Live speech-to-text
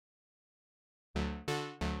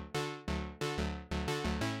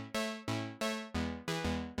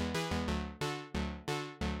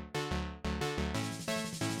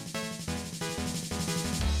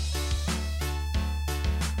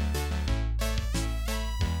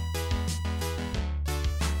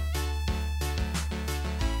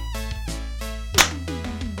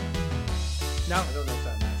Now, I don't know if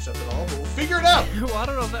that matched up at all, but we'll figure it out. well, I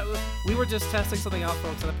don't know if that was, we were just testing something out,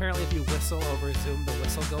 folks, and apparently if you whistle over Zoom, the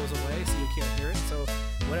whistle goes away, so you can't hear it. So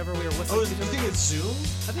whatever we were whistling. Oh, you think it's Zoom?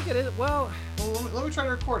 I think it is. Well, let me try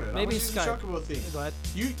to record it. Maybe I'm Skype. Chocobo theme. Go ahead.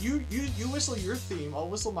 You whistle your theme. I'll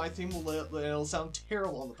whistle my theme. It'll sound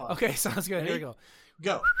terrible on the podcast. Okay, sounds good. Here we go.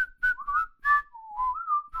 Go.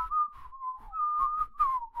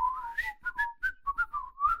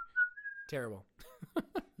 Terrible.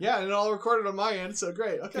 Yeah, and I'll record it on my end, so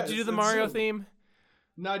great. Okay. Did you do the Mario theme?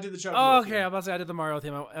 No, I did the Chocobo Oh, okay. theme. I was about to say I did the Mario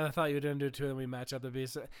theme. I thought you didn't do it too, and we match up the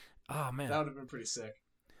beats. Oh, man. That would have been pretty sick.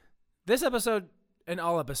 This episode and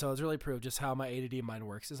all episodes really prove just how my ADD mind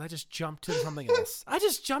works. Is I just jump to something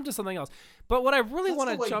else. But what I really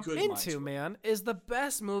want to jump into, man, is the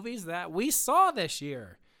best movies that we saw this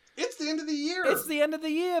year. It's the end of the year. It's the end of the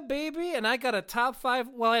year, baby, and I got a top 5.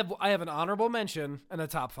 Well, I have an honorable mention and a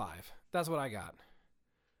top 5. That's what I got.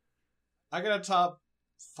 I got a top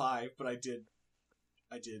 5, but I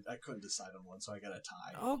couldn't decide on one, so I got a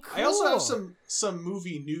tie. Oh, cool. I also have some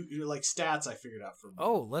movie new like stats I figured out for me.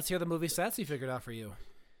 Oh, let's hear the movie stats you figured out for you.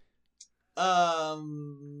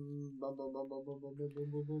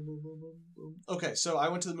 Okay, so I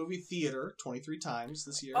went to the movie theater 23 times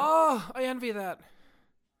this year. Oh, I envy that.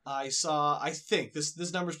 I think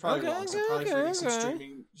this number's probably wrong. So I'm probably forgetting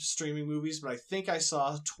some streaming movies, but I think I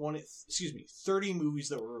saw 30 movies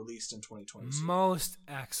that were released in 2022. Most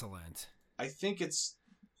excellent. I think it's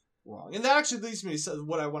wrong, and that actually leads me to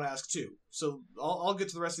what I want to ask too. So I'll get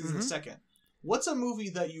to the rest of these in a second. What's a movie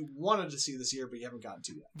that you wanted to see this year but you haven't gotten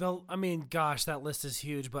to yet? Gosh, that list is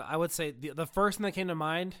huge, but I would say the first thing that came to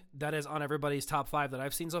mind that is on everybody's top 5 that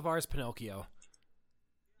I've seen so far is Pinocchio.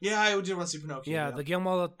 Yeah, I did want to see Pinocchio. Yeah, the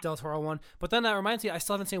Guillermo del Toro one. But then that reminds me, I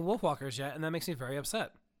still haven't seen Wolfwalkers yet, and that makes me very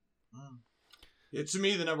upset. Yeah, to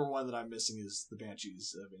me, the number one that I'm missing is The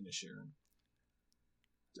Banshees of Inisherin.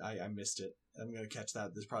 I missed it. I'm going to catch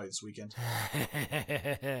that probably this weekend.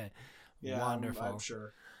 Yeah, wonderful. I'm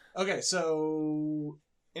sure. Okay, so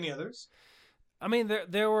any others? I mean,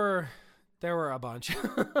 there were a bunch.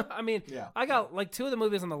 I mean, yeah. I got like 2 of the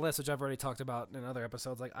movies on the list, which I've already talked about in other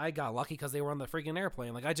episodes. Like, I got lucky because they were on the freaking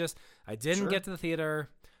airplane. Like, I didn't get to the theater.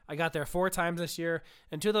 I got there 4 times this year,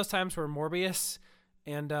 and 2 of those times were Morbius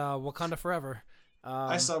and Wakanda Forever.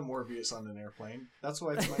 I saw Morbius on an airplane. That's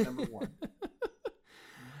why it's my number 1.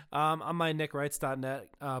 On my nickrights.net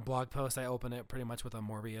blog post, I open it pretty much with a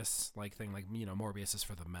Morbius thing, Morbius is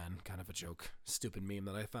for the men, kind of a joke, stupid meme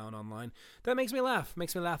that I found online. That makes me laugh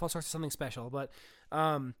all sorts of something special. But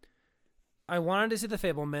I wanted to see The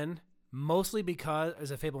Fabelman, mostly because,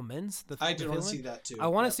 is it Fabelmans? I did want to see that too. I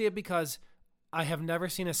want to see it because I have never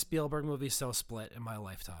seen a Spielberg movie so split in my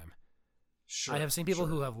lifetime. Sure, I have seen people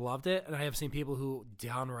who have loved it, and I have seen people who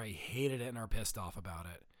downright hated it and are pissed off about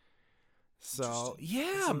it. So,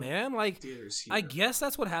 yeah, man, I guess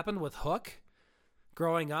that's what happened with Hook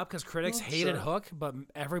growing up, because critics hated Hook, but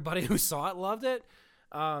everybody who saw it loved it.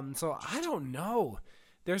 So I don't know.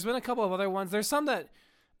 There's been a couple of other ones. There's some that,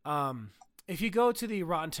 if you go to the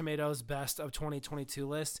Rotten Tomatoes Best of 2022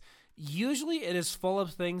 list, usually it is full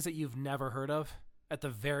of things that you've never heard of at the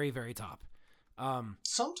very, very top.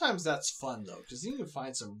 Sometimes that's fun, though, because you can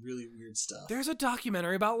find some really weird stuff. There's a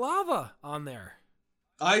documentary about lava on there.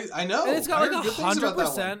 I know. And it's got like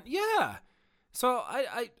 100%. Yeah. So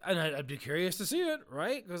I'd be curious to see it,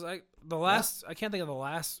 right? Because I can't think of the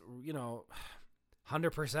last,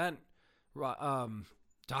 100%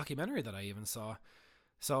 documentary that I even saw.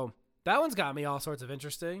 So that one's got me all sorts of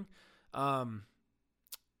interesting. What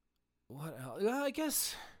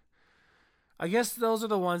else? I guess those are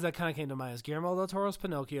the ones that kind of came to mind. Is Guillermo del Toro's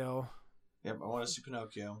Pinocchio. Yep, I want to see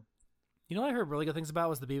Pinocchio. You know what I heard really good things about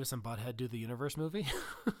was the Beavis and Butthead Do the Universe movie.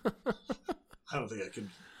 I don't think I can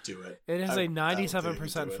do it. It has a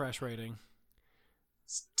 97% fresh rating.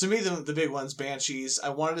 To me, the big ones, Banshees. I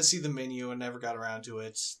wanted to see The Menu and never got around to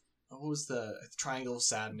it. What was the Triangle of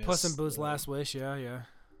Sadness? Puss in Boots' Last Wish, yeah.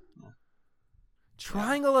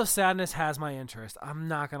 Triangle of Sadness has my interest. I'm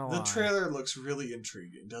not going to lie. The trailer looks really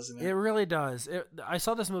intriguing, doesn't it? It really does. I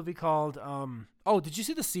saw this movie called... did you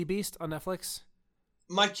see The Sea Beast on Netflix?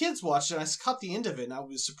 My kids watched it, and I caught the end of it, and I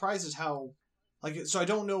was surprised at how... so I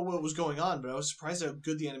don't know what was going on, but I was surprised at how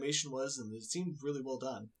good the animation was, and it seemed really well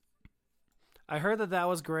done. I heard that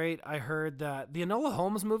was great. I heard that the Enola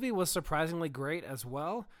Holmes movie was surprisingly great as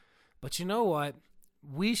well. But you know what?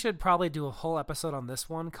 We should probably do a whole episode on this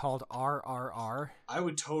one called RRR. I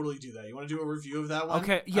would totally do that. You want to do a review of that one?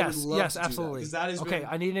 Okay, yes, absolutely.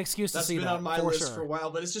 I need an excuse to see that. That's been on my list for a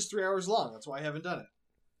while, but it's just 3 hours long. That's why I haven't done it.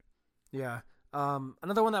 Yeah.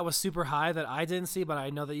 Another one that was super high that I didn't see, but I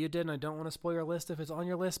know that you did, and I don't want to spoil your list if it's on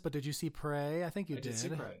your list, but did you see Prey? I think you did. I did see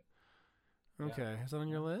Prey. Okay. Yeah. Is it on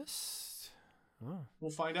your list? Oh.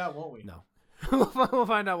 We'll find out, won't we? No. We'll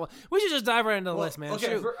find out. We should just dive right into the list, man.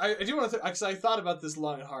 Okay, I do want to, because I thought about this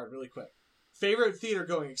long and hard really quick. Favorite theater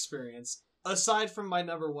going experience, aside from my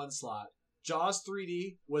number one slot, Jaws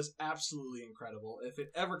 3D was absolutely incredible. If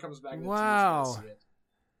it ever comes back, wow. I'll see it.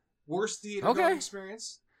 Worst theater going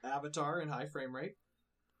experience, Avatar in high frame rate.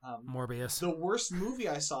 Morbius. The worst movie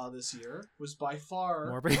I saw this year was by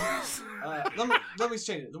far Morbius. Let me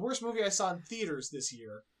change it. The worst movie I saw in theaters this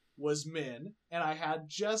year was Min, and I had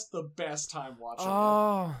just the best time watching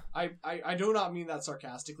it. I do not mean that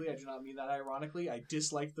sarcastically. I do not mean that ironically. I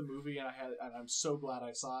disliked the movie, and I'm so glad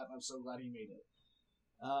I saw it. And I'm so glad he made it.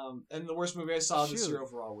 And the worst movie I saw this year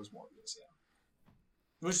overall was Morbius. Yeah.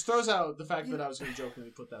 Which throws out the fact that I was going to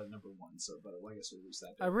jokingly put that at number one. So, but I guess we'll lose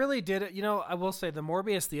that. I really did it. I will say the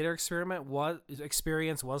Morbius theater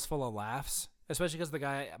experience was full of laughs, especially because the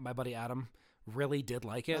guy, my buddy Adam, really did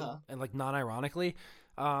like it, and like non-ironically.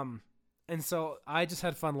 And so I just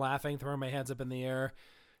had fun laughing, throwing my hands up in the air,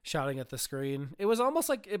 shouting at the screen. It was almost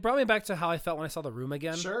like it brought me back to how I felt when I saw The Room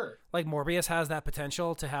again. Sure. Like Morbius has that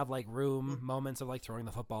potential to have like Room moments of like throwing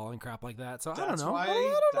the football and crap like that. So I don't know. I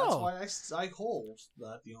don't know. That's why I hold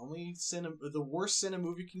that the worst sin a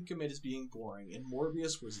movie can commit is being boring, and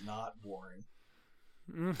Morbius was not boring.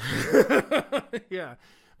 Yeah,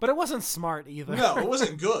 but it wasn't smart either. No, it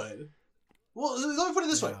wasn't good. Well, let me put it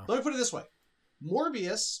this way.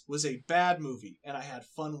 Morbius was a bad movie, and I had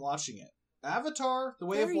fun watching it. Avatar, The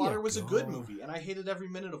Way of Water was a good movie, and I hated every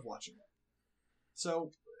minute of watching it.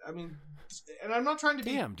 So, I mean, and I'm not trying to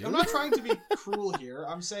be I'm not trying to be cruel here.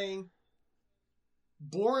 I'm saying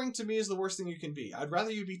boring to me is the worst thing you can be. I'd rather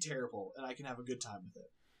you be terrible, and I can have a good time with it.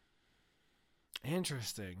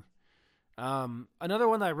 Interesting. Another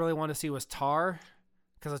one that I really want to see was Tar,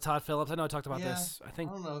 because of Todd Phillips. I know I talked about this, I think,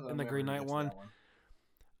 in the Green Knight one.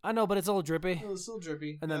 I know, but it's a little drippy. It's a little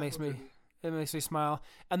drippy. And that makes me smile.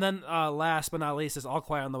 And then last but not least is All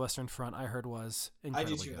Quiet on the Western Front. I heard was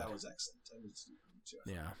incredibly good. I did too. That was excellent.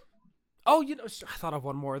 Yeah. Oh, I thought of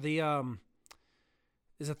one more. The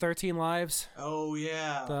is it 13 Lives? Oh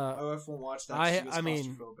yeah. I won't watch that. I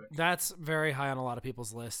mean, that's very high on a lot of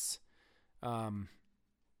people's lists.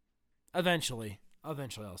 Eventually I'll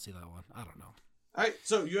see that one. I don't know. All right,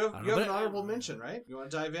 so you have an honorable mention, right? You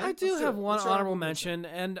want to dive in? I do have one honorable mention,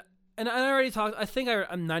 and I already talked. I think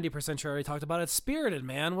I'm 90% sure I already talked about it. Spirited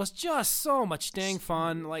Man was just so much dang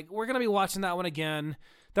fun. Like we're gonna be watching that one again.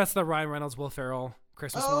 That's the Ryan Reynolds, Will Ferrell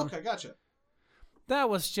Christmas one. Oh, okay, gotcha. That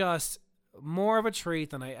was just more of a treat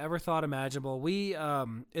than I ever thought imaginable. We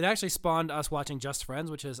it actually spawned us watching Just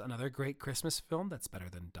Friends, which is another great Christmas film. That's better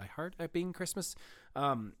than Die Hard at being Christmas.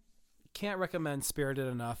 Can't recommend Spirited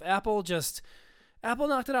enough. Apple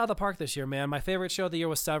knocked it out of the park this year, man. My favorite show of the year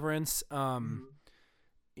was Severance.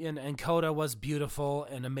 And Coda was beautiful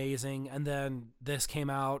and amazing. And then this came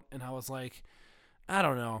out, and I was like, I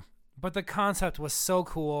don't know. But the concept was so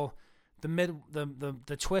cool.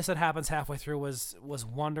 The twist that happens halfway through was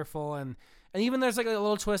wonderful. And even there's like a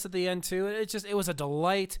little twist at the end, too. It was a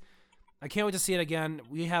delight. I can't wait to see it again.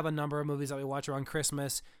 We have a number of movies that we watch around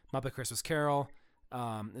Christmas. Muppet Christmas Carol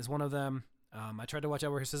is one of them. I tried to watch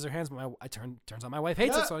Edward Scissorhands, but turns out my wife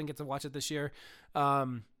hates it, so I didn't get to watch it this year.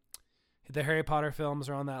 The Harry Potter films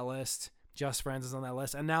are on that list. Just Friends is on that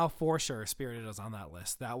list. And now, for sure, Spirited is on that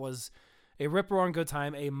list. That was a rip-roaring good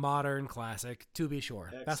time, a modern classic, to be sure.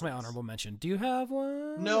 Excellent. That's my honorable mention. Do you have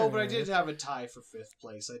one? No, but I did have a tie for 5th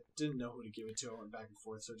place. I didn't know who to give it to. I went back and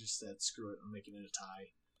forth, so I just said, screw it, I'm making it a tie.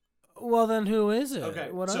 Well, then who is it?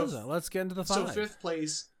 Okay, what is it? Let's get into the 5. So 5th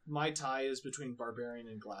place, my tie is between Barbarian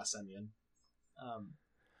and Glass Onion.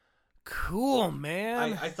 Cool,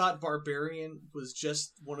 man. I thought Barbarian was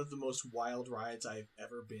just one of the most wild rides I've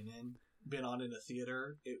ever been on in a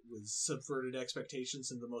theater. It was subverted expectations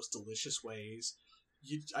in the most delicious ways.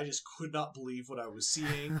 I just could not believe what I was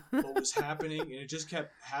seeing, what was happening, and it just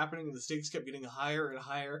kept happening, and the stakes kept getting higher and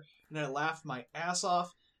higher, and I laughed my ass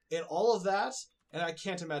off, and all of that, and I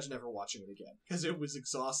can't imagine ever watching it again, because it was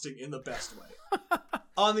exhausting in the best way.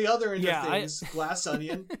 On the other end of things, Glass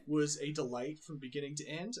Onion was a delight from beginning to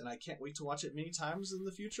end, and I can't wait to watch it many times in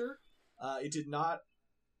the future. It did not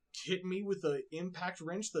hit me with the impact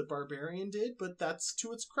wrench that Barbarian did, but that's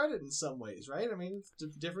to its credit in some ways, right? I mean,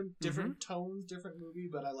 it's different tones, different movie,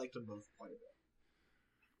 but I liked them both quite a bit.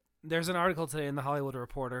 There's an article today in the Hollywood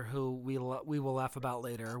Reporter who we will laugh about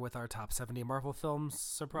later with our top 70 Marvel films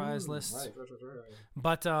surprise list. Right.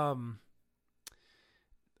 But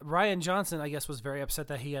Ryan Johnson, I guess, was very upset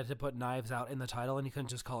that he had to put Knives Out in the title and he couldn't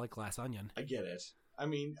just call it Glass Onion. I get it. I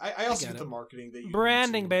mean, I also get the marketing that you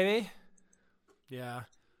branding, baby. Yeah.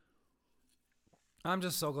 I'm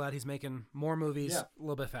just so glad he's making more movies a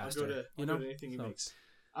little bit faster. I'll go to anything he makes.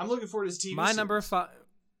 I'm looking forward to his TV My series. number 5.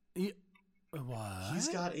 What? He's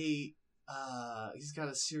got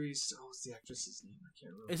a series. Oh, what's the actress's name? I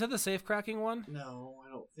can't remember. Is that the safe cracking one? No,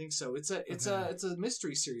 I don't think so. It's a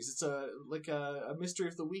mystery series. It's a mystery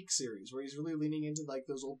of the week series where he's really leaning into like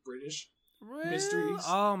those old British mysteries.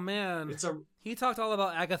 Oh man, he talked all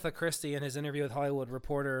about Agatha Christie in his interview with Hollywood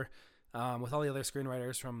Reporter, with all the other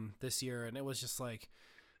screenwriters from this year, and it was just like,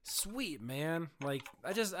 sweet man. Like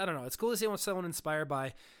I don't know. It's cool to see someone inspired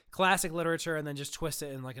by classic literature and then just twist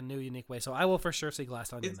it in like a new, unique way. So I will for sure see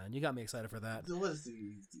Glass Onion. Then you got me excited for that.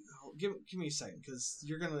 Give me a second because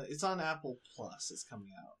it's on Apple Plus. It's coming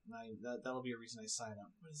out. And that'll be a reason I sign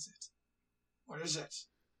up. What is it?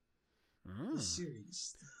 The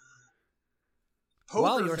series.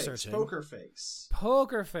 While you're searching, Poker Face. Oh,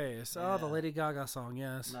 the Lady Gaga song.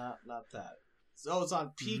 Yes. Not that. Oh, it's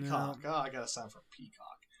on Peacock. No. Oh, I gotta sign for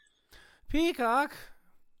Peacock.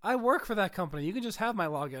 I work for that company. You can just have my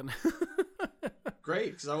login.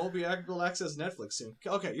 Great, because I won't be able to access Netflix soon.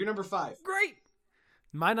 Okay, you're number 5. Great.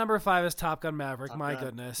 My number 5 is Top Gun Maverick. My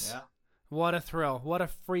goodness. Yeah. What a thrill. What a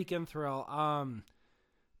freaking thrill.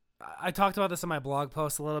 I talked about this in my blog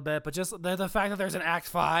post a little bit, but just the fact that there's an Act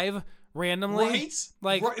 5 randomly.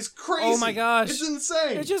 Right? It's crazy. Oh my gosh. It's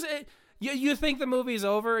insane. It's just... You think the movie's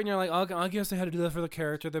over, and you're like, okay, I guess they had to do that for the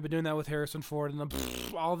character. They've been doing that with Harrison Ford and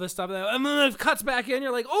all this stuff. And then it cuts back in.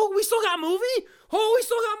 You're like, oh, we still got movie? Oh, we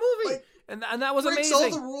still got movie. Like, and that was amazing.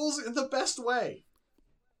 Breaks all the rules in the best way.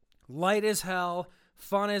 Light as hell.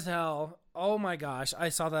 Fun as hell. Oh, my gosh. I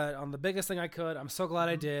saw that on the biggest thing I could. I'm so glad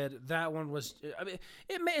I did. That one was... I mean,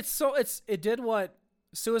 it did what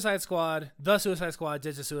the Suicide Squad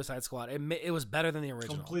did to Suicide Squad. It was better than the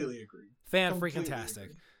original. Completely agree.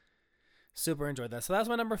 Fan-freaking-tastic. Super enjoyed that. So that's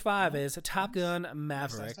my number 5 is Top Gun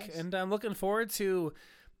Maverick. Nice. And I'm looking forward to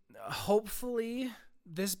hopefully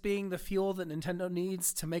this being the fuel that Nintendo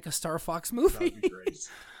needs to make a Star Fox movie. That'd be great.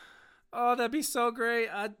 Oh, that'd be so great.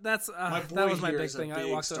 That was my big thing. I was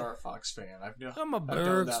a big Star Fox fan. I'm a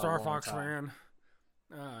big Star Fox fan.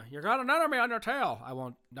 You got another me on your tail. I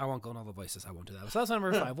won't go in all the voices. I won't do that. So that's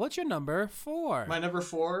number 5. What's your number 4? My number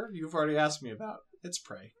 4, you've already asked me about. It's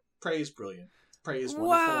Prey. Prey is brilliant. Prey is wonderful.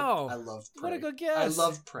 Wow. I love Prey. What a good guess. I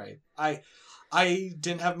love Prey. I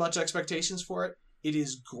didn't have much expectations for it. It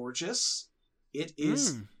is gorgeous. It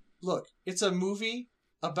is... Look, it's a movie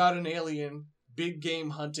about an alien big game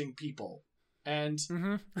hunting people. And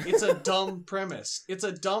it's a dumb premise. It's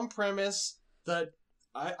a dumb premise that...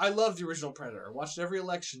 I love the original Predator. I watched every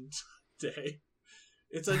election day.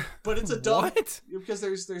 It's a dumb... What? Because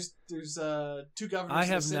there's two governors. I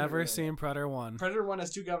have never seen Predator 1. Predator 1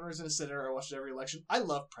 has 2 governors and a senator. I watched every election. I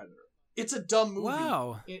love Predator. It's a dumb movie.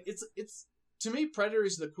 Wow. It's to me, Predator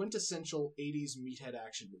is the quintessential 80s meathead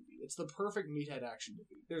action movie. It's the perfect meathead action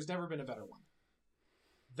movie. There's never been a better one.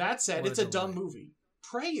 That said, it's a dumb movie.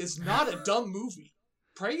 Prey is not a dumb movie.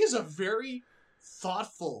 Prey is a very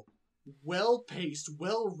thoughtful, well-paced,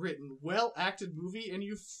 well-written, well-acted movie, and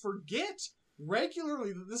you forget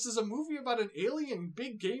regularly that this is a movie about an alien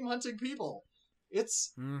big game hunting people.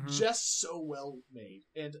 It's just so well made.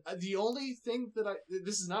 And the only thing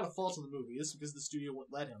this is not a fault of the movie, this is because the studio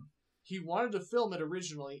wouldn't let him. He wanted to film it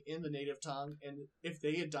originally in the native tongue, and if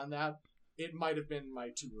they had done that, it might have been my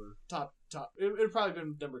top. It would have probably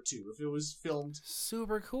been number 2 if it was filmed.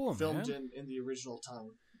 Super cool, filmed man. in the original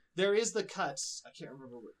tongue. There is the cuts. I can't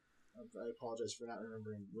remember what. I apologize for not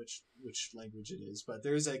remembering which language it is, but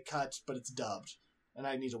there is a cut, but it's dubbed, and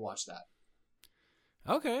I need to watch that.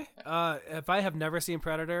 Okay. If I have never seen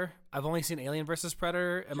Predator, I've only seen Alien vs.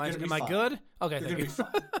 Predator. Am I good? Okay, thank you.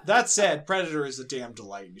 That said, Predator is a damn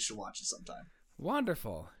delight. You should watch it sometime.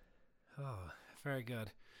 Wonderful. Oh, very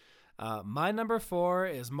good. My number 4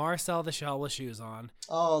 is Marcel the Shell with Shoes On.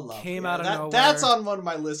 Oh, love. Came out of nowhere. That's on one of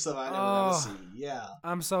my lists that I never got to see. Yeah.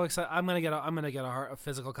 I'm so excited. I'm gonna get a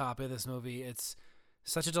physical copy of this movie. It's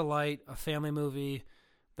such a delight, a family movie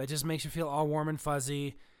that just makes you feel all warm and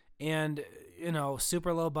fuzzy, and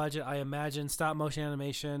super low budget. I imagine stop motion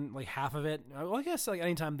animation, like half of it. Well, I guess like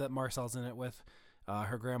anytime that Marcel's in it with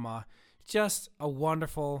her grandma, just a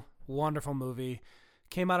wonderful, wonderful movie.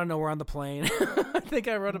 Came out of nowhere on the plane. I think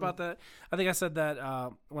I wrote about that. I think I said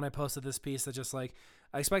that when I posted this piece, that just like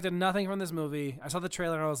I expected nothing from this movie. I saw the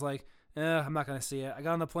trailer and I was like, I'm not gonna see it. I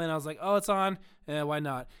got on the plane. I was like, oh, it's on. Why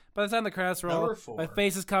not? By the time the credits roll, my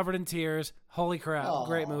face is covered in tears. Holy crap! Aww.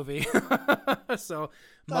 Great movie. So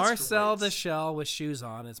Marcel the Shell with Shoes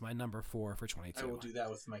On is my number 4 for 22. I will do that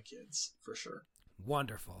with my kids for sure.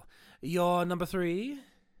 Wonderful. Your number 3?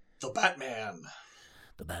 The Batman.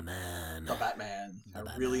 The Batman.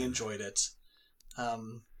 I really enjoyed it.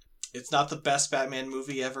 It's not the best Batman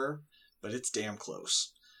movie ever, but it's damn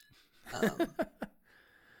close.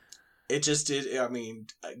 It just did. I mean,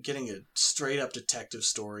 getting a straight up detective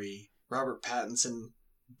story. Robert Pattinson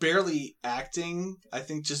barely acting, I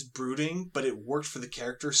think just brooding, but it worked for the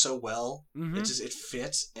character so well. Mm-hmm. It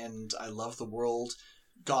fit, and I love the world.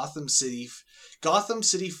 Gotham City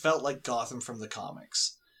felt like Gotham from the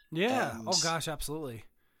comics. Yeah. Oh gosh, absolutely.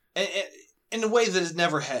 And in a way that it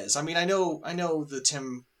never has. I mean, I know the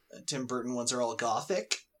Tim Burton ones are all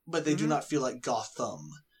gothic, but they do not feel like Gotham.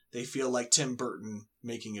 They feel like Tim Burton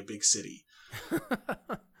making a big city.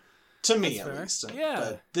 To me, at least. Yeah.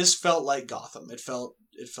 But this felt like Gotham. It felt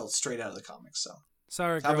straight out of the comics. So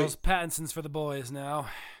sorry, girls. Pattinson's for the boys now.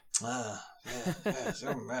 Yeah.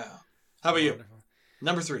 How about you?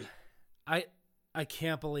 Number 3. I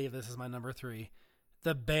can't believe this is my number 3.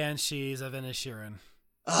 The Banshees of Inisherin.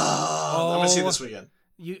 I'm gonna see this weekend.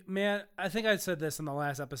 I think I said this in the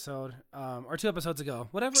last episode, or 2 episodes ago.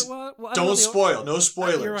 Whatever. Well, don't spoil. No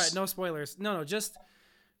spoilers. You're right. No spoilers. No. Just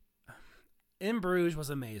In Bruges was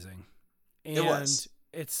amazing, and it was.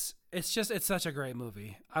 It's such a great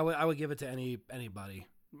movie. I would give it to anybody.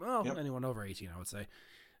 Well, anyone over 18, I would say.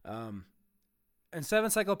 And Seven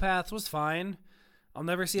Psychopaths was fine. I'll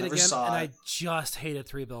never see it again. And I just hated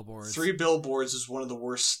 3 Billboards. 3 Billboards is one of the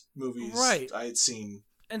worst movies I had seen.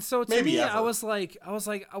 And so to me, ever. I was like,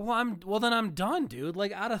 well, then I'm done, dude.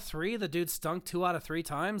 Like, out of 3, the dude stunk 2 out of 3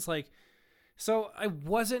 times. Like, so I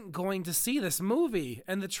wasn't going to see this movie,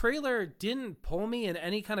 and the trailer didn't pull me in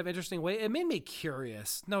any kind of interesting way. It made me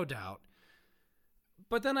curious, no doubt.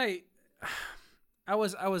 But then I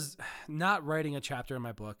was not writing a chapter in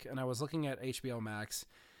my book, and I was looking at HBO Max,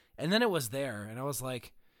 and then it was there, and I was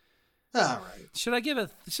like, all right, should I give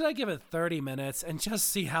it 30 minutes and just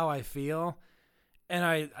see how I feel? And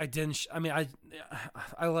I didn't.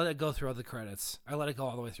 I let it go through the credits. I let it go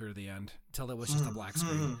all the way through to the end until it was just a black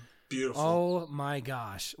screen. Beautiful. Oh my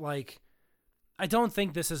gosh! Like, I don't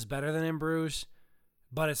think this is better than In Bruges,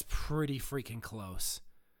 but it's pretty freaking close.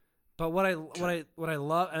 But what I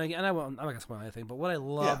love, and again, I'm not gonna spoil anything. But what I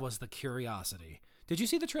love was the curiosity. Did you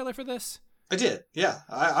see the trailer for this? I did. Yeah,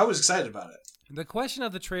 I was excited about it. The question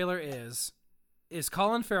of the trailer is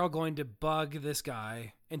Colin Farrell going to bug this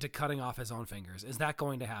guy into cutting off his own fingers? Is that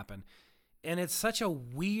going to happen? And it's such a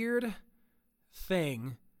weird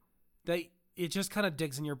thing that it just kind of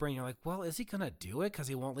digs in your brain. You're like, well, is he going to do it because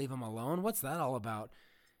he won't leave him alone? What's that all about?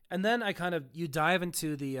 And then you dive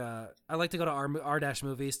into the, I like to go to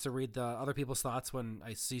R-Movies to read the other people's thoughts when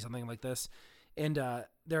I see something like this. And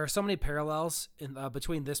there are so many parallels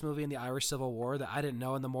between this movie and the Irish Civil War that I didn't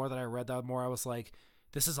know. And the more that I read, the more I was like,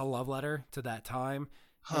 this is a love letter to that time.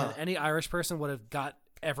 And any Irish person would have got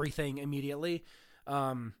everything immediately.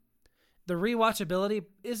 The rewatchability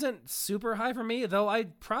isn't super high for me, though I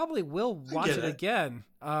probably will watch it again.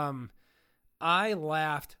 I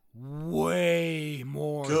laughed way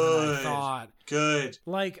more than I thought. Good.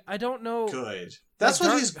 Like, I don't know. Good. That's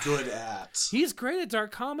what he's good at. He's great at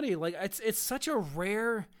dark comedy. Like, it's such a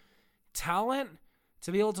rare talent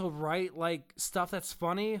to be able to write like stuff that's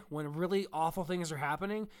funny when really awful things are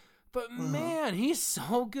happening. But man, he's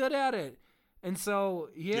so good at it. And so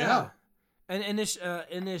yeah. And this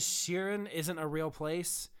Sheeran isn't a real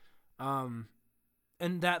place. And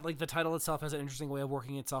that, like, the title itself has an interesting way of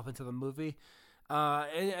working itself into the movie.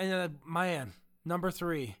 Man, number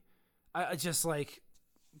 3, I just like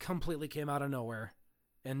completely came out of nowhere,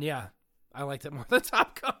 and yeah, I liked it more than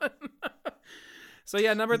Top Gun. So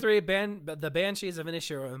yeah, number 3, the Banshees of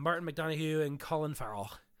Inisherin with Martin McDonagh and Colin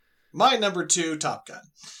Farrell. My number 2, Top Gun.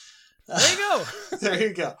 There you go. There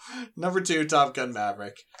you go. Number 2, Top Gun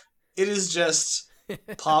Maverick. It is just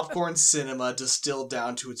popcorn cinema distilled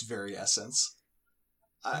down to its very essence.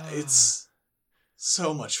 It's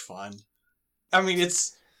so much fun. I mean,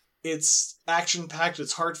 it's action-packed,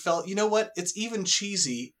 it's heartfelt. You know what? It's even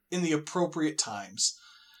cheesy in the appropriate times.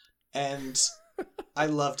 And I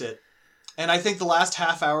loved it. And I think the last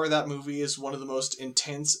half hour of that movie is one of the most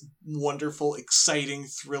intense, wonderful, exciting,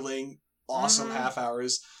 thrilling, awesome half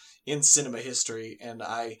hours in cinema history. And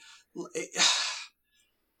I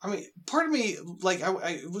mean, part of me, like,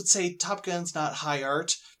 I would say Top Gun's not high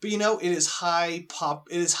art, but you know, it is high pop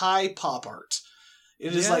art.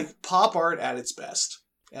 It is like pop art at its best.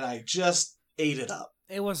 And I just ate it up.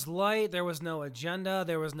 It was light. There was no agenda.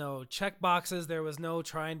 There was no check boxes. There was no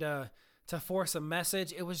trying to force a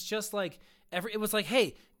message. It was just like it was like,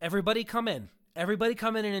 hey, everybody come in. Everybody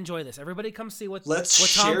come in and enjoy this. Everybody come see what Tom Cruise is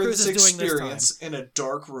doing this time. Let's share this experience in a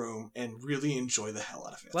dark room and really enjoy the hell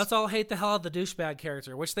out of it. Let's all hate the hell out of the douchebag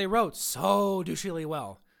character, which they wrote so douchily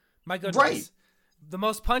well. My goodness. Right. The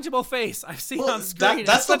most punchable face I've seen on screen.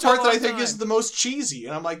 That's the part that I think is the most cheesy.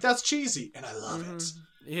 And I'm like, that's cheesy. And I love it.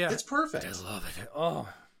 Yeah. It's perfect. I love it. Oh,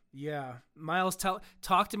 yeah. Miles,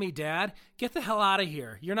 talk to me, Dad. Get the hell out of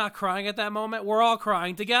here. You're not crying at that moment. We're all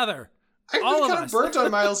crying together. I've been kind of burnt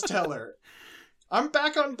on Miles Teller. I'm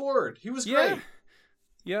back on board. He was great.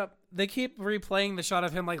 Yep. They keep replaying the shot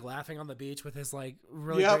of him like laughing on the beach with his like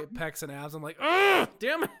really great pecs and abs. I'm like, oh,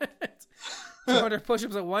 damn it. 200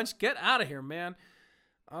 push-ups at once. Get out of here, man.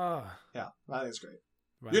 Oh. Yeah, I think it's great.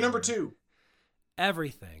 Right. You're number 2.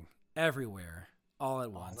 Everything, everywhere, all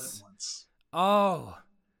at once. Oh,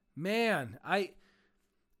 man.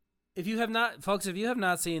 If you have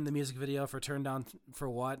not seen the music video for Turn Down for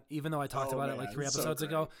What, even though I talked about it like 3 episodes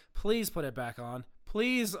ago, please put it back on.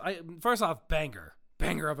 Please. First off, banger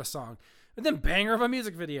of a song, and then banger of a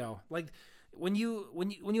music video. Like when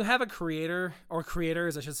you have a creator or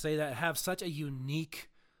creators, I should say, that have such a unique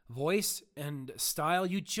voice and style,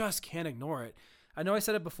 you just can't ignore it. I know I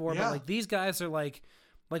said it before, but like these guys are like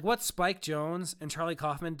what Spike Jonze and Charlie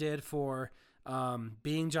Kaufman did for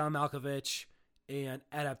Being John Malkovich and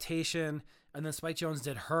Adaptation, and then Spike Jonze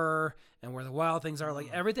did Her and Where the Wild Things Are. Like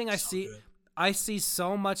everything I see, good. I see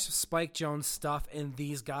so much Spike Jonze stuff in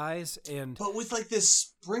these guys, but with like this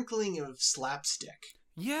sprinkling of slapstick.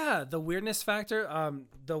 Yeah, the weirdness factor.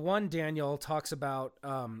 The one Daniel talks about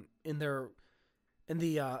in the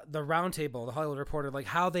round table, the Hollywood Reporter, like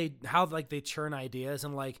how they churn ideas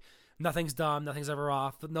and like nothing's dumb, nothing's ever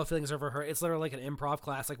off, no feelings are ever hurt. It's literally like an improv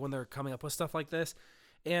class, like when they're coming up with stuff like this.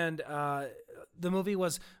 And the movie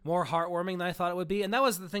was more heartwarming than I thought it would be. And that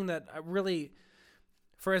was the thing that really,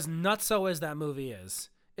 for as nutso as that movie is,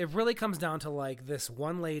 it really comes down to like this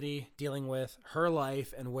one lady dealing with her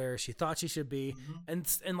life and where she thought she should be. Mm-hmm.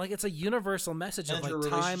 And like, it's a universal message and of like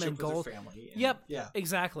time and gold. Family and, yeah,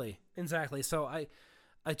 exactly. So I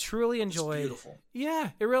truly enjoy. It's beautiful.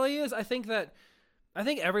 Yeah, it really is. I think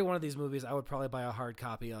every one of these movies I would probably buy a hard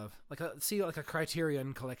copy of, like a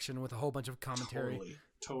Criterion collection with a whole bunch of commentary.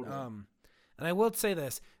 Totally. And I will say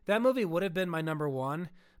this: that movie would have been my number 1,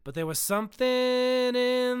 but there was something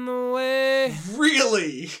in the way.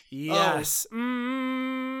 Really? Yes.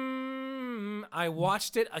 I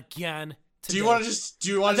watched it again today. Do you want to just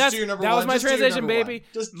do your number 1? That was my transition, baby.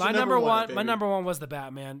 My number one. My number 1 was The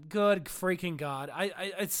Batman. Good freaking God!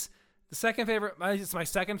 It's the second favorite. It's my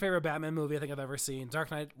second favorite Batman movie I think I've ever seen.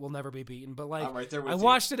 Dark Knight will never be beaten. But like, I'm right there with I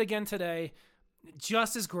watched it again today.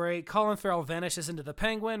 Just as great. Colin Farrell vanishes into the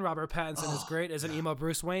Penguin. Robert Pattinson is great as an emo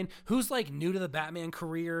Bruce Wayne, who's like new to the Batman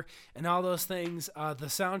career and all those things. The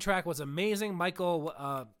soundtrack was amazing. Michael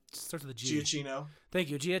starts with a G. Giacchino. Thank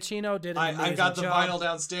you. Giacchino did an amazing job. I got the vinyl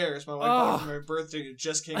downstairs. My wife bought it for my birthday. It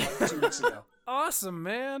just came out 2 weeks ago. Awesome,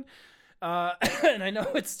 man. And I know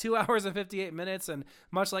it's 2 hours and 58 minutes, and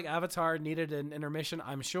much like Avatar, needed an intermission,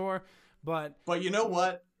 I'm sure. But you know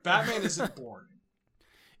what? Batman isn't boring.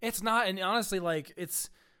 It's not, and honestly, like, it's,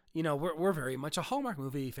 you know, we're very much a Hallmark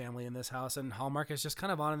movie family in this house, and Hallmark is just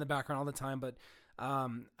kind of on in the background all the time, but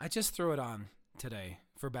I just threw it on today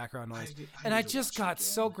for background noise, and I just got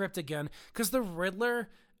so gripped again, because the Riddler,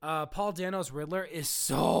 Paul Dano's Riddler, is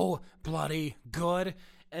so bloody good,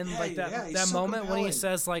 and that so moment compelling. when he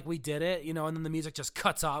says, like, we did it, you know, and then the music just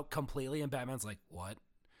cuts out completely, and Batman's like, what?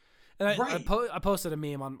 And I posted a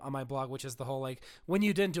meme on my blog, which is the whole, like, when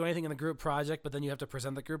you didn't do anything in the group project, but then you have to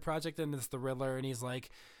present the group project, and it's the Riddler, and he's like,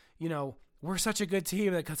 you know, we're such a good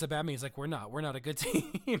team. That cuts to Batman. He's like, we're not a good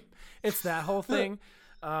team. It's that whole thing.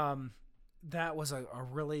 That was a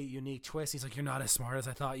really unique twist. He's like, you're not as smart as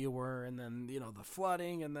I thought you were. And then, you know, the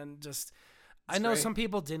flooding, and then just... I know some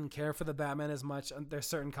people didn't care for the Batman as much. There's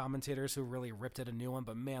certain commentators who really ripped it a new one,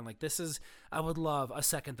 but man, like, this is, I would love a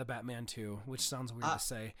second The Batman 2, which sounds weird to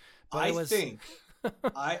say. But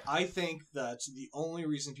I think that the only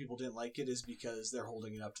reason people didn't like it is because they're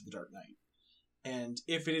holding it up to The Dark Knight. And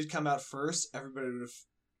if it had come out first, everybody would have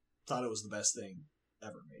thought it was the best thing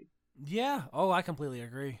ever made. Yeah. Oh, I completely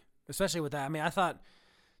agree. Especially with that. I mean, I thought,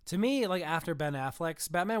 to me, like, after Ben Affleck's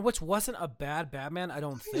Batman, which wasn't a bad Batman, I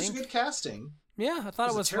don't think. It was a good casting. Yeah, I thought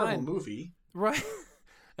it was a terrible fine. Movie. Right.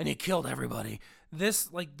 And he killed everybody.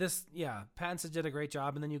 Pattinson did a great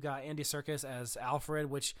job, and then you got Andy Serkis as Alfred,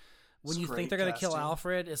 which when you think they're going to kill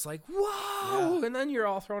Alfred, it's like, whoa! Yeah. And then you're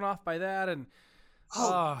all thrown off by that, and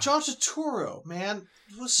John Turturro, man,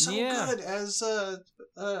 was so good as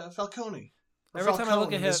Falcone. Every time I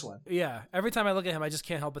look at him, every time I look at him, I just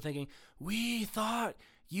can't help but thinking, "We thought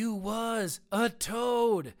you was a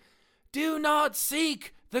toad. Do not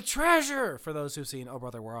seek the treasure." For those who've seen Oh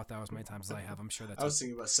Brother, Where Art Thou as many times as I have, I'm sure that's. I was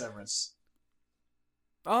thinking about Severance.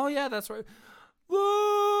 Oh yeah, that's right.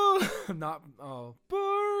 Whoa! Not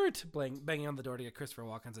Bert banging on the door to get Christopher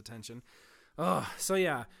Walken's attention. Oh, so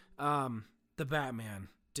yeah, the Batman.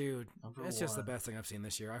 Dude, it's just the best thing I've seen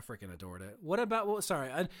this year. I freaking adored it. What about? Sorry,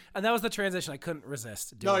 and that was the transition I couldn't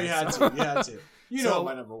resist. No, you had to. You had to. You know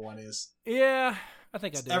what my number one is. Yeah, I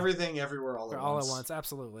think I do. Everything, Everywhere, All at Once. All at once,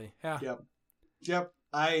 absolutely. Yeah. Yep.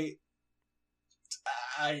 I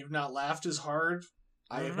have not laughed as hard.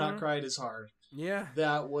 I have not cried as hard. Yeah.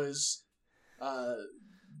 That was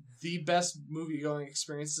the best movie-going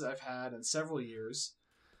experiences I've had in several years.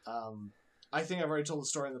 I think I've already told the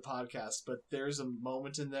story in the podcast, but there's a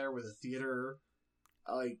moment in there where the theater,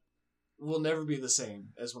 will never be the same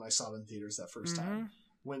as when I saw it in theaters that first time.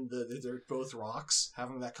 When they're both rocks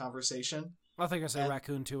having that conversation. I think I said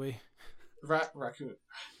Raccoon Tooie. Raccoon,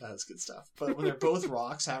 that's good stuff. But when they're both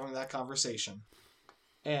rocks having that conversation,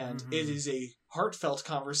 and it is a heartfelt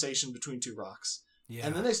conversation between two rocks,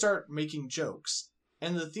 and then they start making jokes,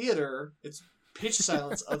 and the theater, it's pitch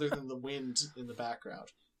silence other than the wind in the background.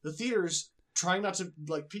 The theater's trying not to,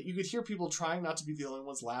 you could hear people trying not to be the only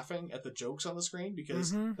ones laughing at the jokes on the screen,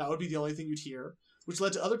 because that would be the only thing you'd hear, which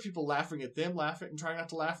led to other people laughing at them, laughing and trying not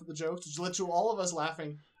to laugh at the jokes, which led to all of us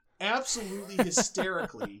laughing absolutely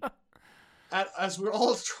hysterically as we're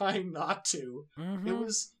all trying not to. It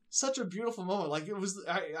was such a beautiful moment.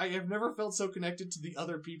 I have never felt so connected to the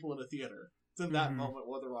other people in a theater than that moment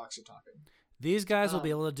while the rocks are talking. These guys will be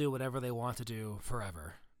able to do whatever they want to do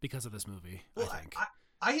forever because of this movie, I think.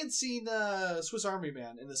 I had seen Swiss Army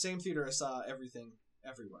Man in the same theater I saw Everything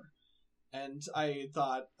Everywhere. And I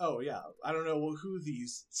thought, oh yeah, I don't know who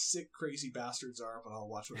these sick, crazy bastards are, but I'll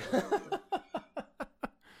watch whatever they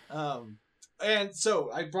do. And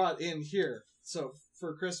so I brought in here, so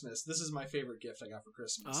for Christmas, this is my favorite gift I got for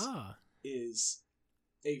Christmas, is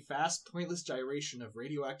a fast, pointless gyration of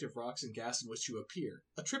radioactive rocks and gas in which you appear.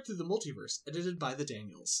 A trip through the multiverse, edited by the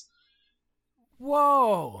Daniels.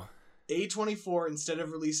 Whoa! A24, instead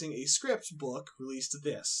of releasing a script book, released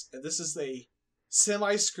this. And this is a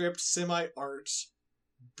semi-script, semi-art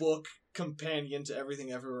book companion to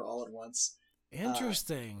Everything Everywhere All at Once.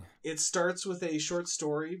 Interesting. It starts with a short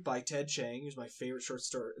story by Ted Chiang, who's my favorite short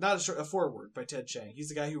story. Not a foreword by Ted Chiang. He's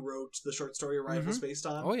the guy who wrote the short story Arrival's based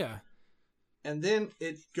on. Oh, yeah. And then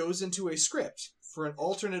it goes into a script for an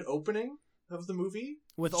alternate opening of the movie.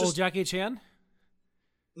 With old Jackie Chan?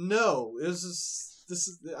 No,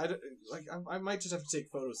 I might just have to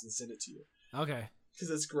take photos and send it to you. Okay. Because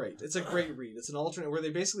it's great. It's a great read. It's an alternate where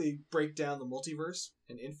they basically break down the multiverse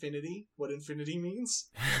and infinity, what infinity means.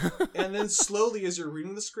 And then slowly, as you're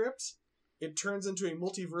reading the script, it turns into a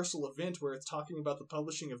multiversal event where it's talking about the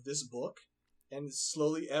publishing of this book, and it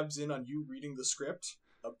slowly ebbs in on you reading the script,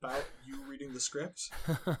 about you reading the script.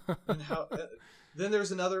 And how... then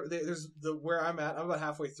there's where I'm at. I'm about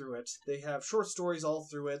halfway through it. They have short stories all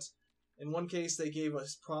through it. In one case, they gave a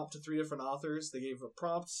prompt to 3 different authors. They gave a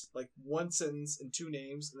prompt, one sentence and 2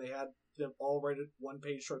 names, and they had them all write a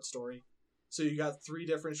 1-page short story. So you got 3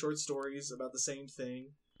 different short stories about the same thing.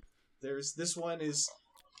 This one is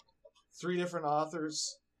 3 different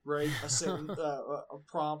authors write a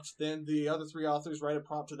prompt, then the other 3 authors write a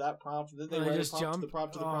prompt to that prompt, and then they write a prompt to the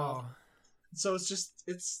prompt to the prompt. So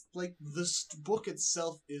it's like this book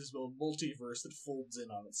itself is a multiverse that folds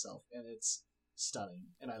in on itself, and it's stunning.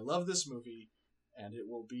 And I love this movie, and it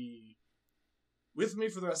will be with me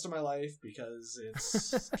for the rest of my life because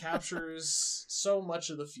it captures so much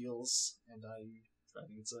of the feels, and I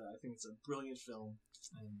think it's a brilliant film,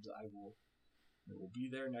 and it will be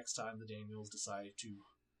there next time the Daniels decide to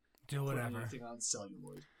do whatever. Put anything on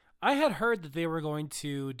celluloid. I had heard that they were going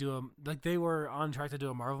to do they were on track to do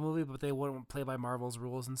a Marvel movie, but they wouldn't play by Marvel's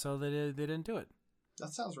rules, and so they didn't do it.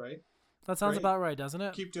 That sounds right. That sounds about right, doesn't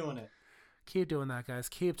it? Keep doing it. Keep doing that, guys.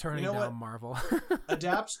 Keep turning down Marvel.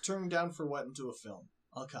 Adapt, turn down for what into a film.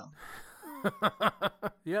 I'll come.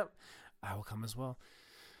 Yep. I will come as well.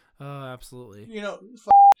 Absolutely.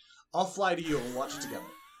 I'll fly to you and we'll watch it together.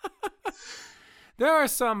 There are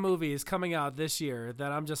some movies coming out this year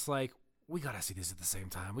that I'm just like, we got to see these at the same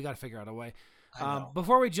time. We got to figure out a way.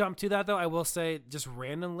 Before we jump to that, though, I will say just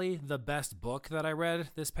randomly, the best book that I read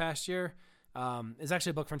this past year is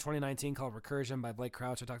actually a book from 2019 called Recursion by Blake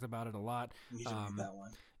Crouch. I talked about it a lot. You should read that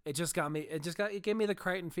one. It gave me the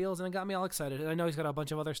Crichton feels, and it got me all excited. And I know he's got a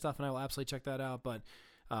bunch of other stuff, and I will absolutely check that out. But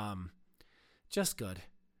Just good.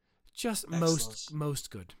 Just Excellent. most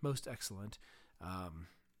good. Most excellent.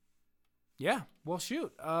 Yeah, well,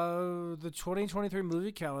 shoot. The 2023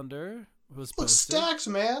 movie calendar was Looks posted. stacked,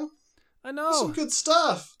 man. I know. Some good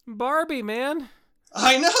stuff. Barbie, man.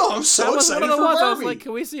 I know. I'm so that was excited one of the for ones Barbie. I was like,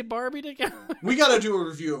 can we see Barbie together? We got to do a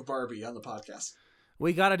review of Barbie on the podcast.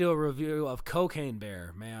 We got to do a review of Cocaine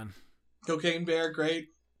Bear, man. Cocaine Bear, great.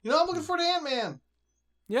 You know, I'm looking forward to Ant-Man.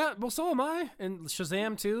 Yeah, well, so am I. And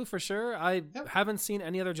Shazam, too, for sure. I haven't seen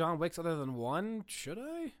any other John Wicks other than one. Should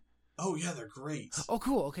I? Oh, yeah, they're great. Oh,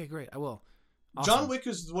 cool. Okay, great. I will. Awesome. John Wick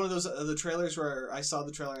was one of those the trailers where I saw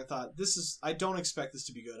the trailer and I thought, I don't expect this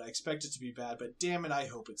to be good. I expect it to be bad, but damn it, I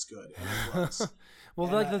hope it's good. And it was. Well,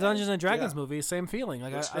 and like the Dungeons and Dragons movie, same feeling.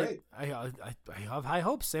 Like great. I have high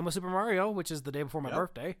hopes. Same with Super Mario, which is the day before my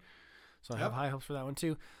birthday, so I have high hopes for that one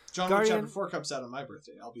too. John Wick Chapter 4 comes out on my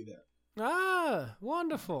birthday. I'll be there. Ah,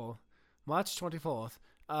 wonderful. March 24th.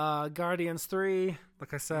 Guardians 3.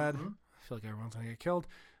 Like I said, I feel like everyone's gonna get killed.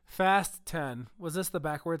 Fast 10. Was this the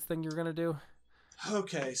backwards thing you were gonna do?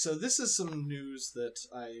 Okay, so this is some news that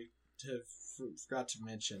I have forgot to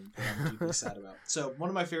mention that I'm deeply sad about. So one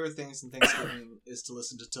of my favorite things in Thanksgiving is to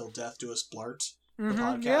listen to Till Death Do Us Blart, the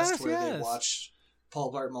podcast where they watch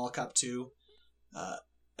Paul Blart Mall Cop 2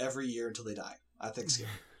 every year until they die at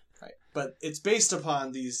Thanksgiving. Right, but it's based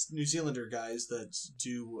upon these New Zealander guys that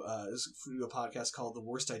do a podcast called The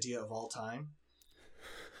Worst Idea of All Time.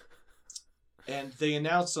 And they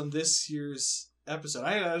announced on this year's episode,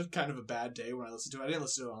 I had kind of a bad day when I listened to it. I didn't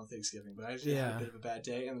listen to it on Thanksgiving, but I had a bit of a bad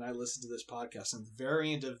day, and then I listened to this podcast. And at the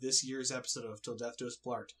very end of this year's episode of Till Death Do Us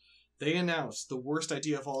Blart, they announced The Worst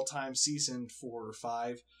Idea of All Time season 4 or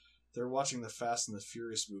 5. They're watching the Fast and the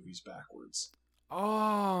Furious movies backwards.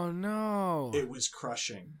 Oh, no. It was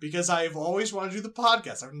crushing. Because I've always wanted to do the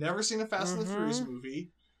podcast. I've never seen a Fast and the Furious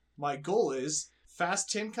movie. My goal is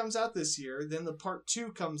Fast 10 comes out this year, then the Part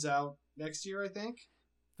 2 comes out next year, I think.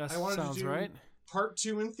 That sounds right. Part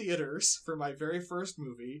 2 in theaters for my very first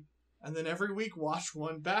movie, and then every week watch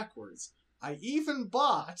one backwards. I even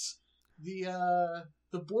bought the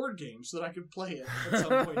board game so that I could play it at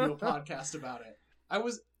some point and do a podcast about it.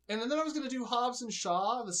 And then I was going to do Hobbs and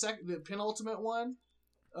Shaw, the penultimate one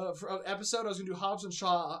for episode. I was going to do Hobbs and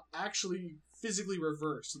Shaw actually physically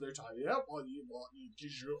reversed. So they're talking, yep, well, you want to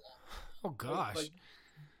do. Oh gosh! Like,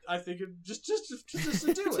 I think it just to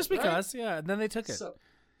do it, just because, right? Yeah. And then they took it. So,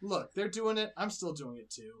 look, they're doing it. I'm still doing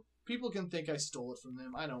it too. People can think I stole it from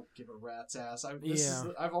them. I don't give a rat's ass. I've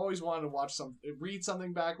always wanted to read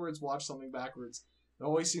something backwards, watch something backwards. It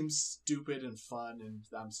always seems stupid and fun, and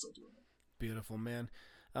I'm still doing it. Beautiful, man.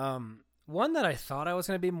 One that I thought I was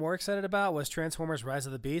going to be more excited about was Transformers Rise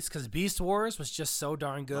of the Beast, because Beast Wars was just so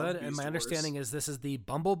darn good, and my understanding is this is the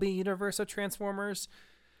Bumblebee universe of Transformers.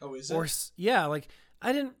 Oh, is it? Yeah, like,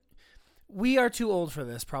 we are too old for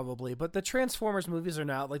this, probably, but the Transformers movies are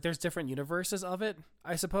now, like, there's different universes of it,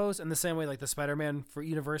 I suppose, in the same way, like, the Spider-Man for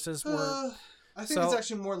universes were... I think it's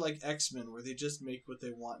actually more like X-Men, where they just make what they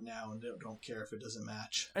want now and don't care if it doesn't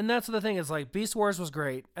match. And that's the thing, is like, Beast Wars was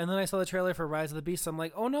great, and then I saw the trailer for Rise of the Beast, I'm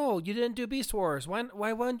like, oh no, you didn't do Beast Wars. Why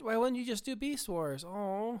wouldn't you just do Beast Wars?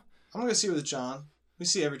 Oh. I'm going to see it with John. We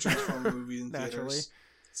see every Transformer movie in theaters.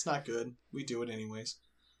 It's not good. We do it anyways.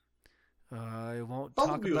 I won't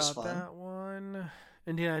Bumblebee talk about that one.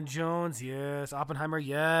 Indiana Jones, yes. Oppenheimer,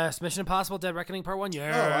 yes. Mission Impossible: Dead Reckoning Part 1,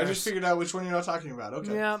 yes. Oh, I just figured out which one you're not talking about.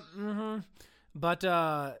 Okay. Yeah, But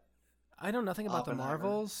I know nothing about the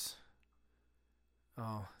Marvels.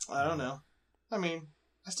 Oh. I don't know. I mean,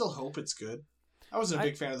 I still hope it's good. I wasn't a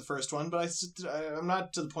big fan of the first one, but I'm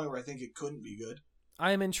not to the point where I think it couldn't be good.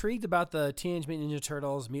 I am intrigued about the Teenage Mutant Ninja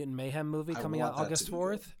Turtles Mutant Mayhem movie coming out August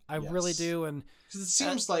 4th. I really do, and because it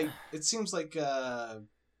seems like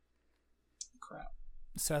crap.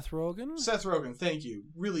 Seth Rogen, thank you,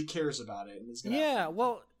 really cares about it. And is gonna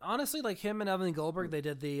well, honestly, like him and Evan Goldberg, they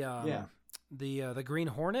did the Green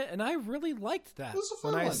Hornet, and I really liked that. It was a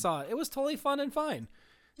fun when one. I saw it. It was totally fun and fine.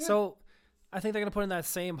 Yeah. So I think they're gonna put in that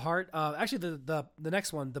same heart. Actually, the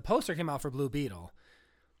next one, the poster came out for Blue Beetle.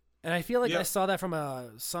 And I feel like I saw that from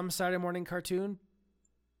some Saturday morning cartoon.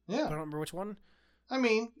 Yeah. I don't remember which one. I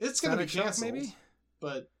mean, it's going to be canceled. Maybe?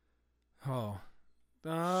 But... Oh.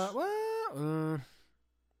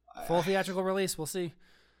 Full theatrical release. We'll see.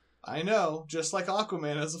 I know. Just like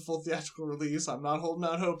Aquaman has a full theatrical release. I'm not holding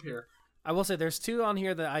out hope here. I will say there's two on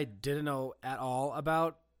here that I didn't know at all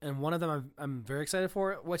about. And one of them I'm very excited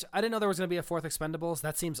for, which I didn't know there was going to be a fourth Expendables.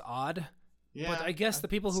 That seems odd. Yeah. But I guess the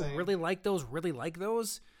people who really like those.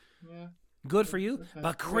 Yeah. Good for you.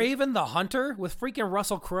 But Kraven the Hunter with freaking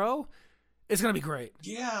Russell Crowe is going to be great.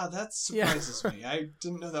 Yeah, that surprises me. I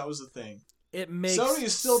didn't know that was a thing. it makes Sony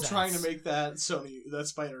is still sense. trying to make that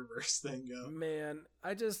Spider-Verse thing go. Man,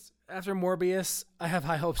 after Morbius, I have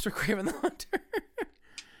high hopes for Kraven the Hunter.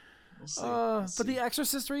 We'll see. But the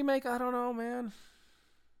Exorcist remake, I don't know, man.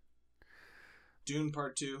 Dune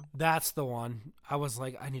Part 2. That's the one. I was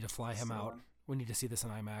like, I need to fly him out. We need to see this in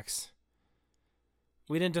IMAX.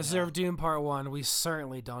 We didn't deserve Dune Part 1. We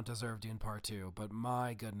certainly don't deserve Dune Part 2. But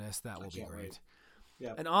my goodness, that will be great.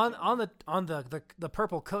 Yeah. And on the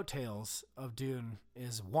purple coattails of Dune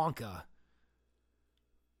is Wonka.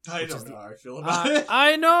 I don't know how I feel about it.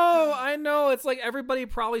 I know. It's like everybody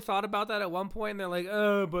probably thought about that at one point, and they're like,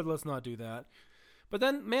 oh, but let's not do that. But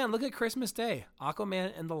then, man, look at Christmas Day.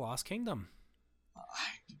 Aquaman and the Lost Kingdom.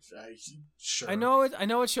 Sure. I know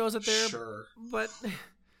it shows it there. Sure. But,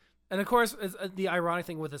 and of course, the ironic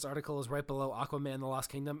thing with this article is right below Aquaman and the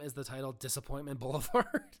Lost Kingdom is the title Disappointment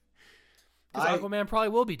Boulevard. Because Aquaman probably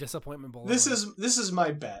will be Disappointment Boulevard. This is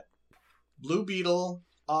my bet. Blue Beetle,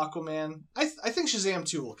 Aquaman. I think Shazam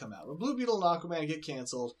 2 will come out. When Blue Beetle and Aquaman get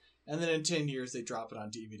canceled, and then in 10 years they drop it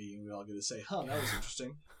on DVD, and we all get to say, "Huh, that was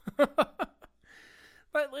interesting."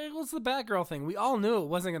 But it was the Batgirl thing. We all knew it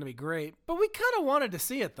wasn't going to be great, but we kind of wanted to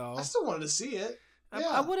see it, though. I still wanted to see it. Yeah.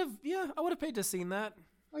 I would have paid to see that.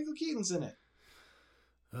 Michael Keaton's in it.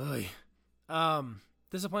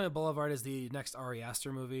 Disappointment Boulevard is the next Ari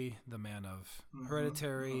Aster movie, the man of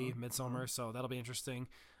Hereditary, Midsommar, so that'll be interesting.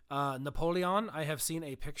 Napoleon, I have seen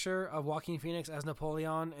a picture of Joaquin Phoenix as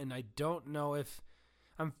Napoleon, and I don't know if...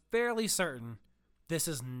 I'm fairly certain this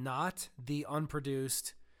is not the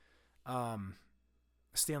unproduced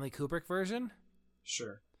Stanley Kubrick version.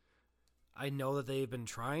 Sure. I know that they've been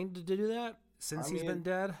trying to do that since he's been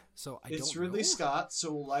dead, so I don't know. It's Ridley Scott, so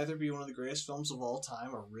it will either be one of the greatest films of all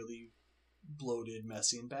time or really bloated,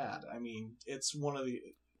 messy, and bad. I mean, it's one of the...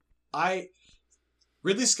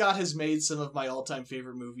 Ridley Scott has made some of my all-time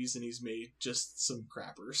favorite movies, and he's made just some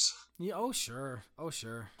crappers. Yeah, oh sure.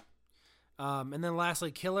 And then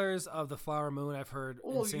lastly, Killers of the Flower Moon. I've heard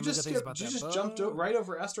insane good things about that. You just jumped right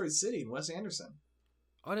over Asteroid City and Wes Anderson.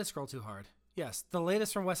 Oh, I didn't scroll too hard. Yes, the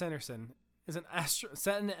latest from Wes Anderson is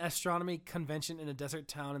set in an astronomy convention in a desert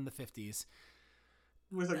town in the 50s.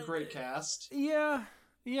 With a great cast. Yeah.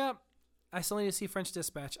 I still need to see French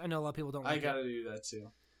Dispatch. I know a lot of people don't like it. I gotta do that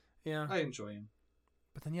too. Yeah. I enjoy him.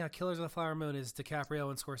 But then, Killers of the Flower Moon is DiCaprio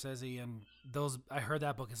and Scorsese, and I heard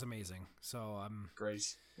that book is amazing. So I'm...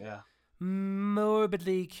 Great. Yeah.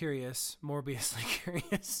 Morbidly curious. Morbiously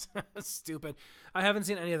curious. Stupid. I haven't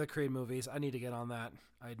seen any of the Creed movies. I need to get on that.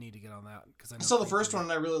 Because I saw the first one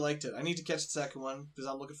and I really liked it. I need to catch the second one because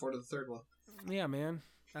I'm looking forward to the third one. Yeah, man.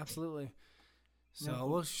 Absolutely.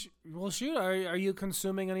 So we'll shoot. Are you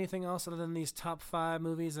consuming anything else other than these top 5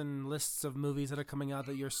 movies and lists of movies that are coming out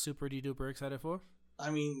that you're super duper excited for? I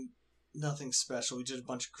mean, nothing special. We did a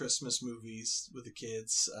bunch of Christmas movies with the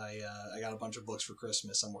kids. I got a bunch of books for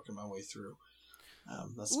Christmas. I'm working my way through.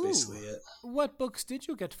 That's basically it. What books did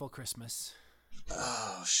you get for Christmas?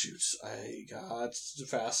 Oh, shoot. I got The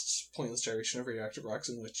Fast, Pointless Gyration of Radioactive Rocks,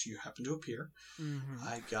 in which you happen to appear. Mm-hmm.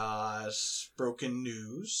 I got Broken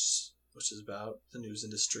News, which is about the news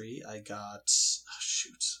industry. I got,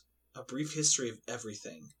 A Brief History of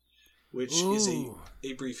Everything, which is a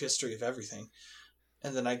brief history of everything.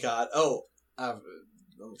 And then I got, I'm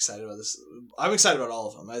excited about this. I'm excited about all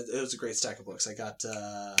of them. It was a great stack of books. I got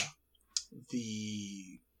I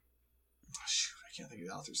can't think of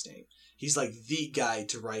the author's name. He's like the guy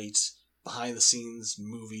to write behind the scenes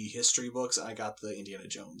movie history books. And I got the Indiana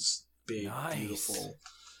Jones big, beautiful,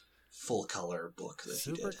 full color book that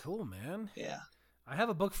he did. Super cool, man. Yeah. I have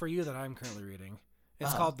a book for you that I'm currently reading.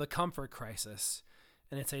 It's called The Comfort Crisis.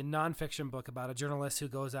 And it's a nonfiction book about a journalist who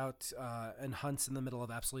goes out and hunts in the middle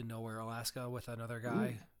of absolutely nowhere, Alaska, with another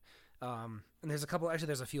guy. And there's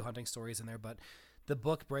a few hunting stories in there, but the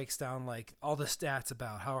book breaks down like all the stats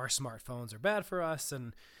about how our smartphones are bad for us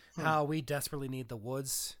and how we desperately need the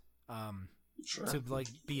woods to like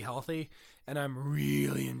be healthy. And I'm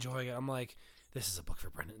really enjoying it. I'm like, this is a book for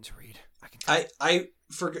Brendan to read. The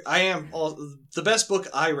best book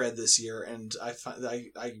I read this year, and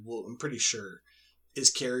I'm pretty sure, is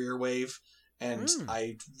Carrier Wave. And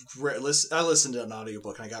I listened to an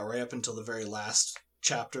audiobook and I got right up until the very last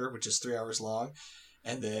chapter, which is 3 hours long,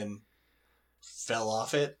 and then fell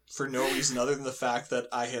off it for no reason other than the fact that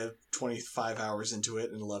I had 25 hours into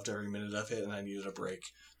it and loved every minute of it and I needed a break.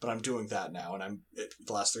 But I'm doing that now, and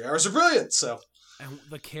the last 3 hours are brilliant. So, and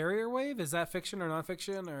the Carrier Wave, is that fiction or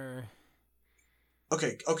nonfiction or?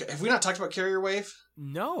 Okay. Have we not talked about Carrier Wave?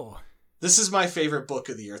 No. This is my favorite book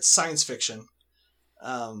of the year. It's science fiction.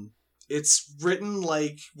 It's written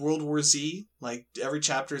like World War Z. Like every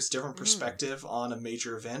chapter is a different perspective on a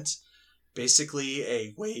major event. basically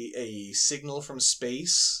a signal from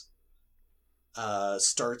space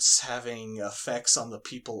starts having effects on the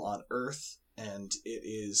people on Earth, and it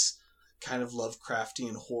is kind of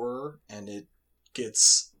Lovecraftian horror, and it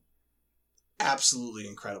gets absolutely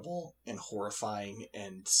incredible and horrifying.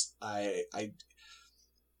 And I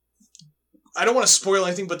don't want to spoil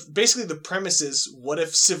anything, but basically the premise is, what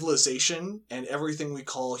if civilization and everything we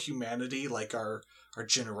call humanity, like our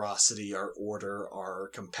generosity, our order, our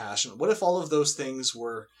compassion, what if all of those things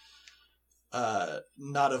were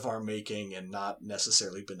not of our making and not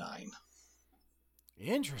necessarily benign?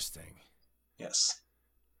 Interesting. Yes.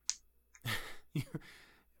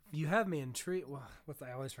 You have me intrigued. Well,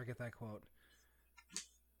 I always forget that quote.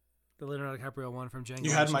 The Leonardo DiCaprio one from Django.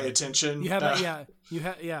 You had my attention. You had you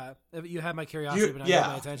had my curiosity, but not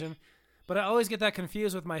my attention. But I always get that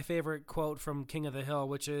confused with my favorite quote from King of the Hill,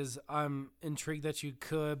 which is, "I'm intrigued that you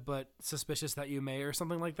could, but suspicious that you may," or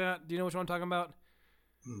something like that. Do you know which one I'm talking about?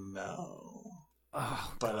 No.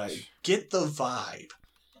 Oh, but gosh. I get the vibe.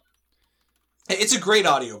 It's a great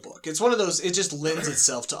audiobook. It's one of those, it just lends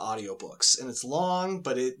itself to audiobooks, and it's long,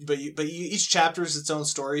 but each chapter is its own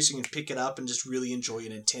story, so you can pick it up and just really enjoy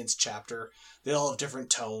an intense chapter. They all have different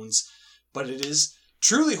tones, but it is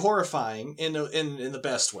truly horrifying in the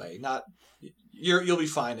best way. Not you'll be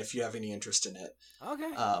fine if you have any interest in it.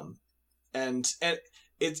 Okay. And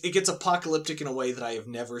it gets apocalyptic in a way that I have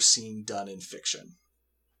never seen done in fiction.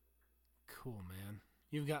 Cool, man.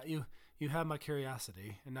 You have my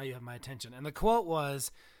curiosity, and now you have my attention. And the quote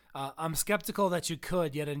was, "I'm skeptical that you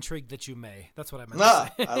could, yet intrigued that you may." That's what I meant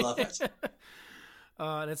to say. I love it.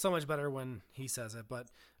 And it's so much better when he says it. But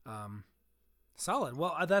solid.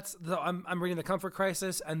 Well, I'm reading The Comfort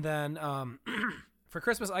Crisis, and then for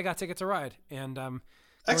Christmas I got Ticket to Ride, and going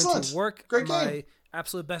to work Great my game.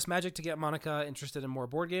 absolute best magic to get Monica interested in more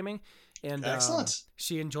board gaming. And Excellent.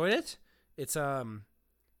 She enjoyed it. It's a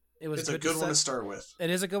good one to start with.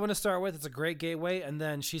 It is a good one to start with. It's a great gateway. And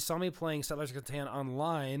then she saw me playing Settlers of Catan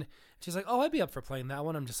online. She's like, "Oh, I'd be up for playing that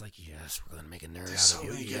one." I'm just like, "Yes, we're going to make a nerd out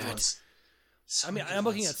of you yet." I'm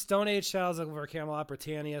looking at Stone Age, Shadows over Camelot,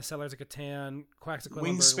 Britannia, Settlers of Catan, Quacks of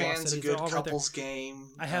Quedlinburg, Wingspan's a good couples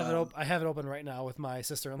game. I have it open right now with my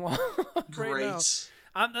sister-in-law. Great. Right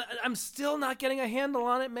now. I'm still not getting a handle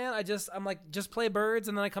on it, man. I'm like, just play birds,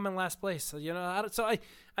 and then I come in last place. So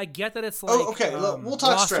I get that it's like, okay. We'll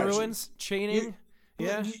talk Lost strategy. Ruins, chaining.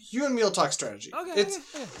 You and me will talk strategy. Okay.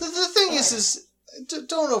 The thing is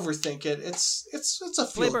don't overthink it. It's a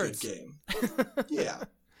feel good game. Yeah,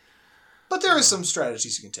 but there are some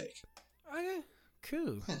strategies you can take. Okay,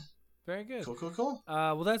 cool. Yeah. Very good. Cool.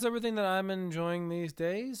 Well, that's everything that I'm enjoying these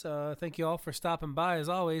days. Thank you all for stopping by as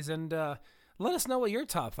always, and let us know what your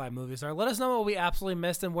top 5 movies are. Let us know what we absolutely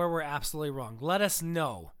missed and where we're absolutely wrong. Let us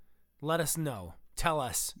know. Tell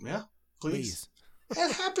us. Yeah, please.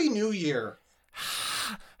 And Happy New Year.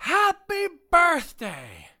 Happy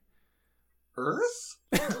birthday, Earth?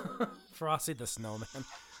 Frosty the Snowman.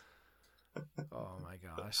 Oh my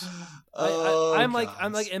gosh. I'm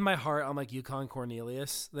like in my heart, I'm like Yukon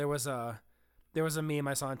Cornelius. There was a meme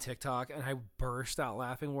I saw on TikTok, and I burst out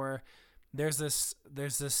laughing where there's this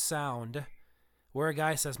sound where a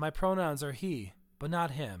guy says, "My pronouns are he, but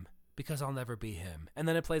not him, because I'll never be him." And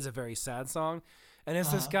then it plays a very sad song, and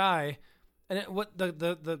it's this guy. And what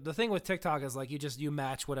the thing with TikTok is, like, you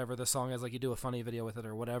match whatever the song is, like you do a funny video with it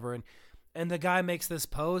or whatever, and the guy makes this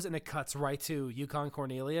pose, and it cuts right to Yukon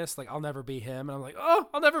Cornelius, like, "I'll never be him," and I'm like, "Oh,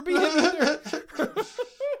 I'll never be him either."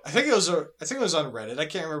 I think it was on Reddit. I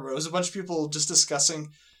can't remember. It was a bunch of people just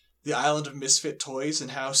discussing the island of misfit toys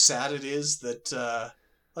and how sad it is that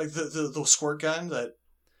like the squirt gun, that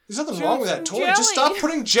there's nothing wrong with that toy. Jelly. Just stop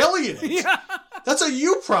putting jelly in it. Yeah. That's a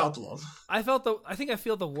you problem. I think I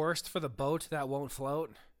feel the worst for the boat that won't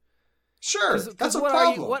float. Sure, that's a what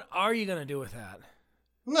problem. What are you gonna do with that?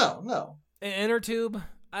 No. An inner tube,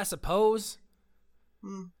 I suppose.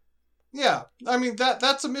 Yeah, I mean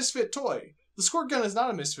that's a misfit toy. The squirt gun is not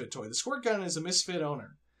a misfit toy. The squirt gun is a misfit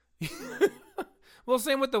owner. Well,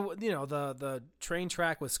 same with the train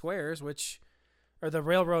track with squares, or the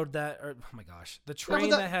railroad oh my gosh, the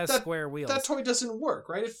train that has square wheels. That toy doesn't work,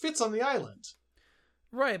 right? It fits on the island.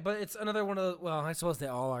 Right, but it's another one of the, well, I suppose they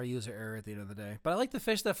all are user error at the end of the day. But I like the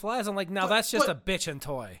fish that flies. I'm like, now that's just a bitchin'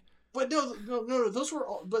 toy. But no, those were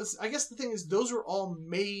all, but I guess the thing is, those were all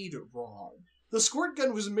made wrong. The squirt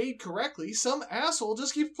gun was made correctly. Some asshole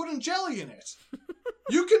just keeps putting jelly in it.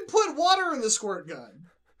 You can put water in the squirt gun.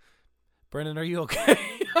 Brendan, are you okay?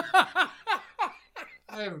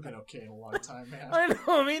 I haven't been okay in a long time, man. I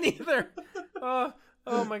know, me neither. Oh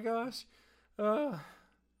my gosh.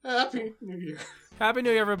 Happy New Year. Happy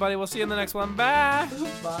New Year, everybody. We'll see you in the next one. Bye.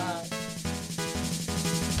 Bye.